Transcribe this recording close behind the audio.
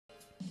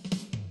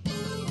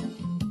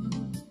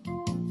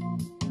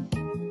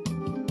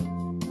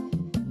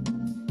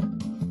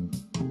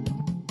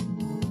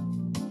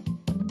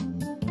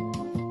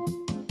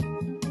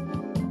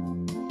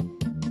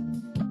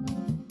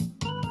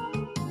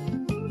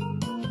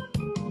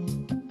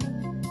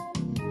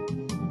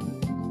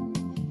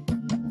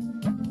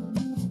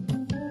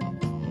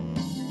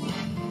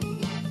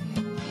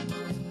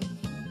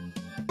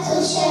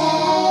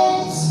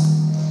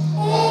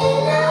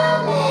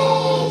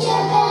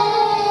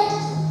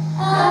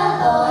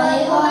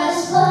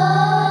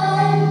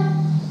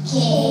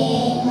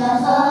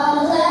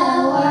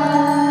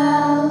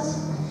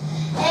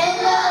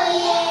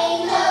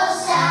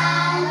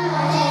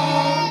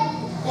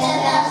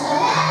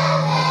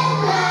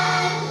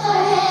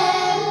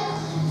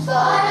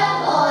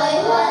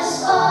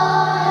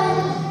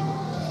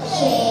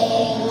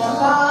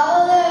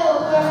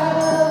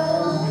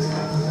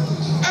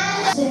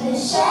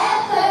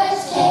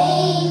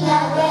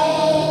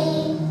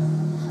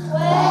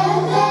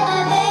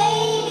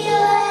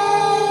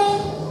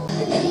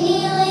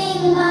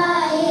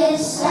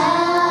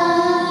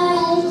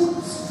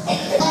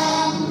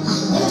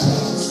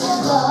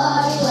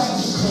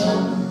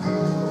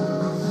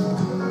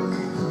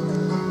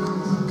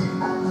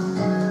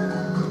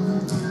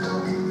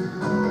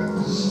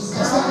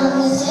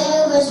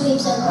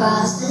Sweeps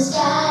across the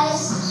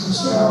skies,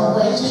 show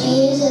where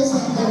Jesus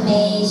in the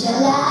manger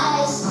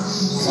lies.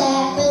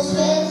 Shepherds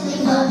with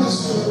him on the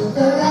troop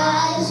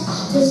arrives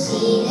to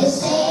see the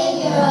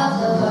Savior of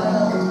the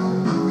world.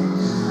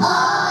 All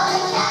are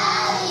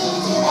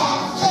carrying to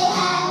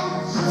Bethlehem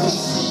to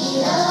see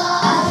the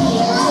Lord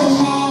appear to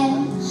men.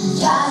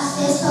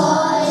 Just as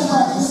boys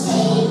was the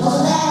stable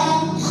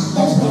then,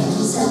 the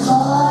Prince of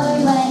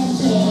Glory when he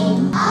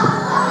came.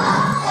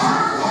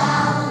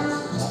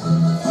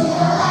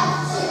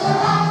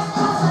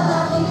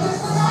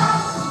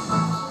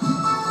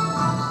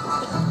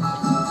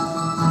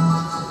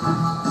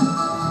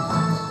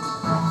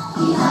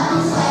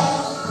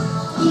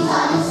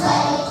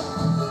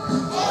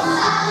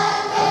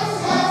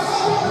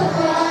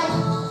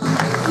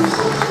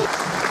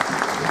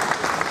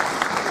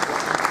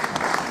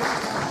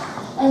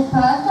 As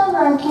part of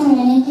our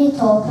community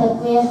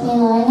topic, we have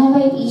been learning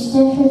about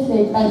Easter through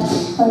food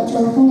banks, which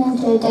opened in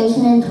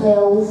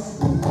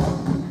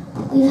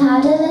 2012. We've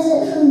had a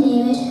visit from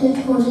David, who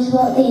told us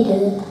what they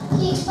do.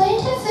 He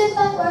explained how food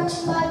bank works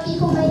and why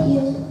people might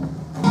use it.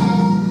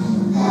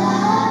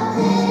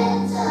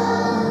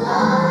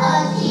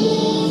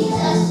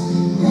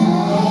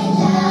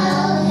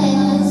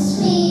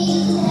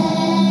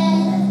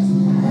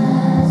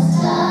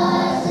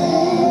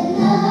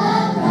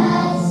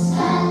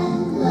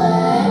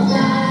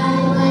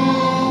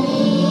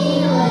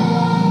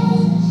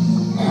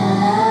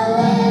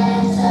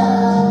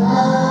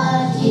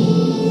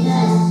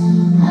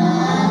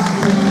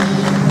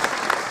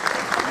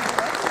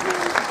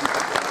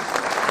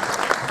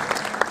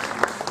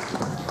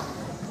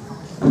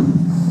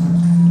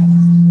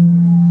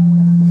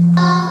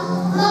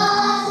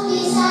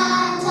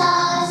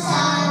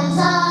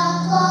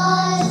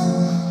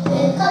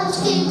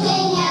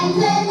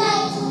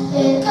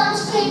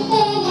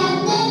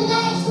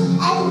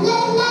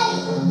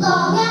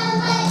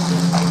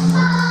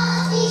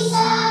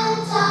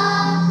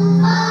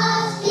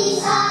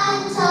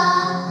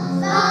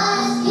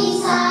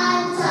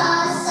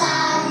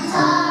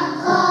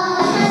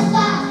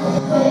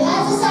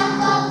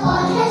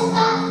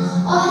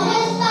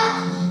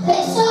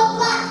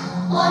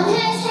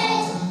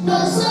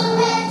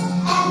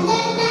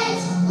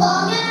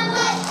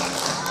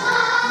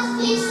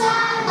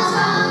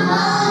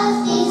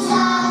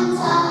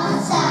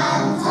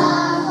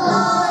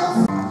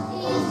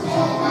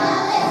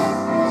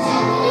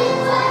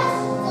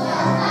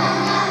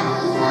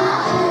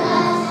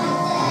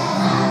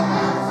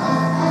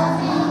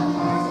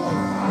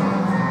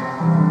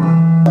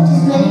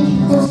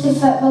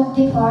 At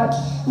Rugby Park,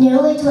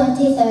 nearly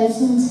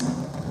 20,000.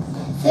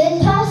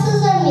 Food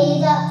parcels are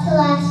made up to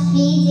last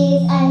 3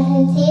 days and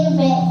contain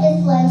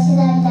breakfast, lunches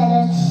and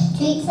dinners.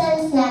 Treats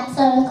and snacks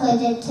are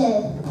included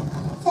too.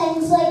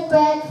 Things like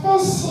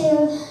breakfast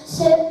cereal,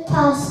 soup,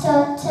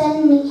 pasta,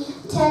 tinned meat,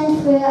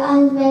 tinned fruit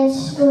and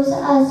vegetables,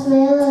 as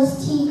well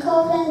as tea,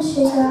 coffee and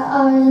sugar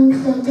are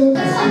included.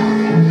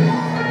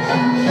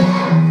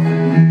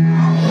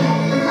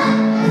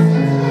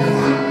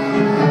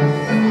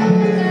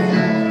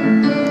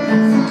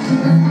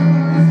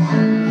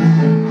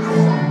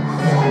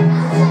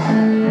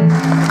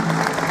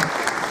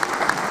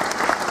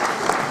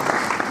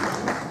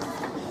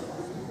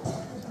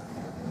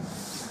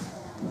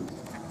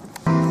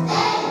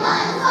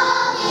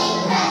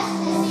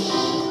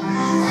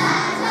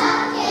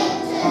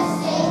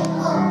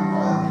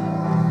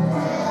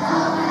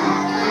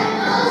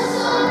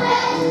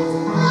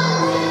 Oh,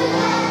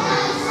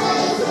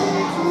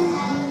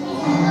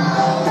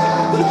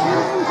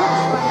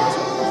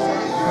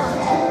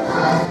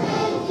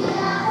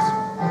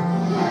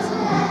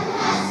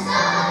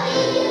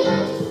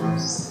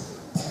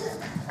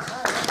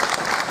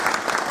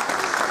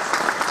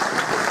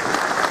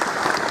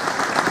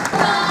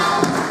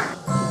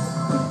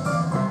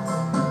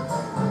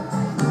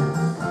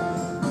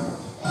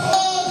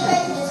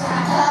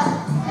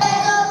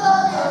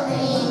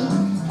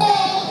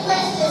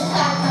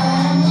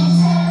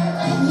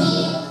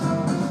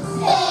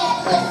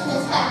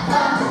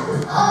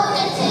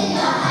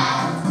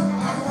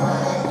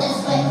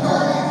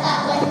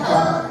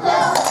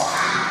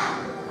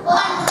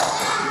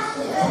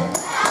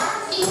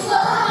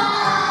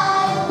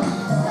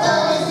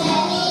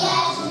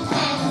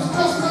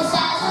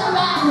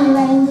 from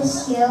around the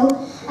school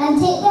and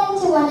take them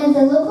to one of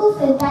the local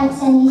food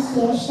banks in East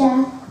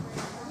Ayrshire.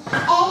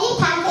 Any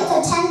packets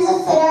or tins of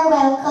food are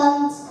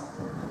welcomed.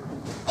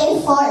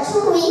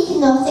 Unfortunately, we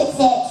cannot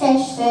accept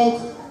fresh food.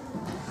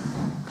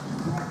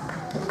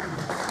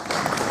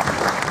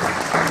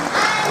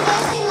 I'm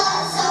getting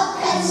lots of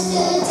prints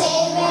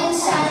today when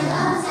sun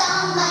comes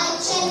down my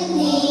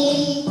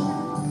chimney.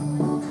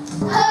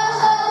 Ho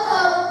ho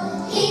ho,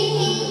 hee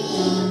hee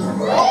hee,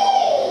 whee!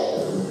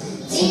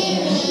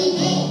 Dearie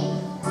me.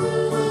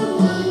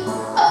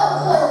 Ho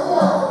ho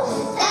ho,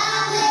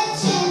 down the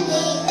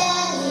chimney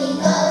there he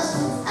goes.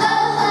 Ho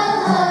ho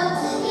ho,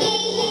 hee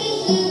hee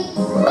hee,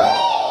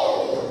 whee!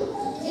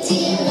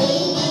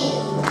 Dearie me.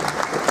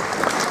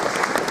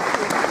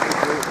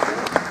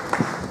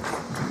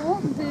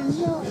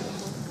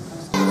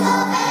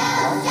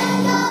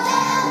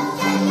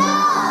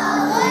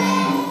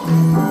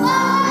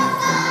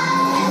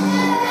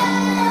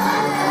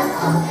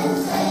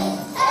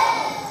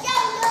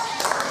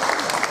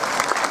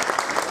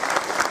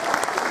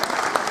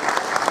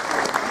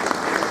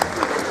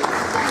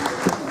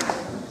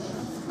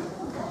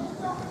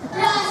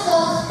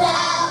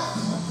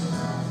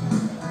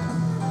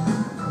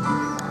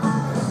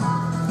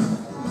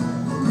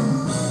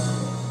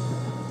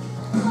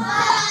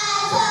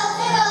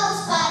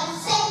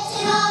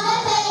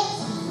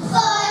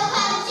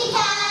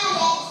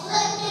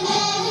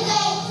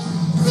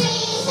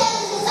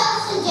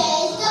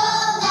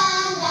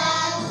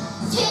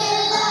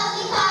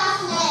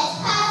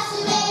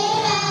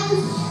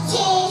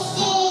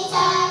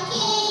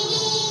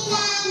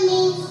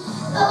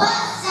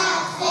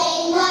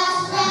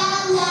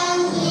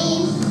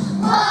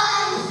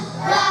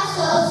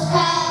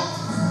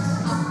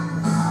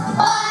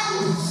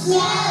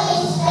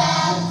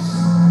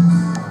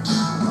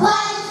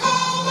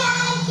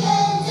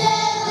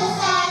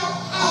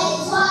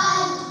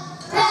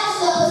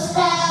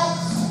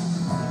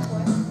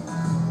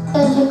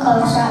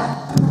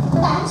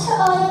 Thanks for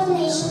all your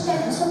donations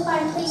given so far,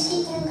 and please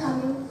keep them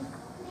coming.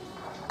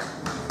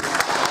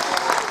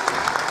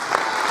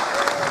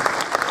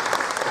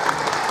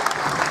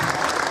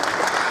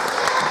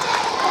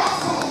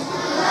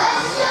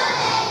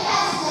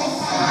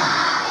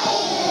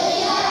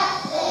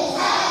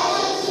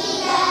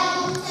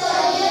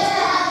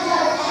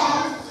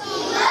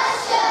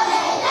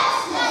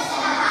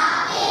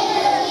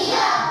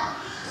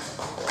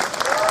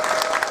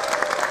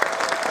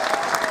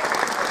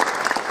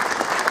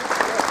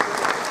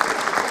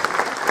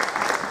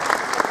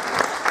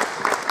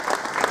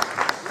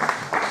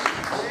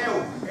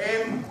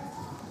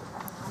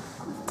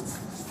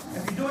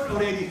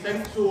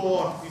 Think so,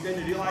 or you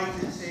didn't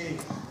realise it's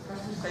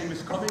Christmas time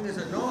is coming, is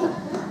it not?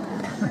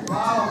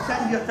 Wow, I'm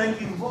sitting here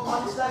thinking, what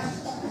month's this?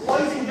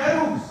 Boys and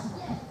girls,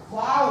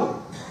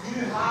 wow,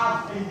 you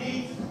have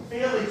indeed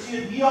fairly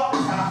cheered me up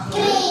this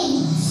afternoon.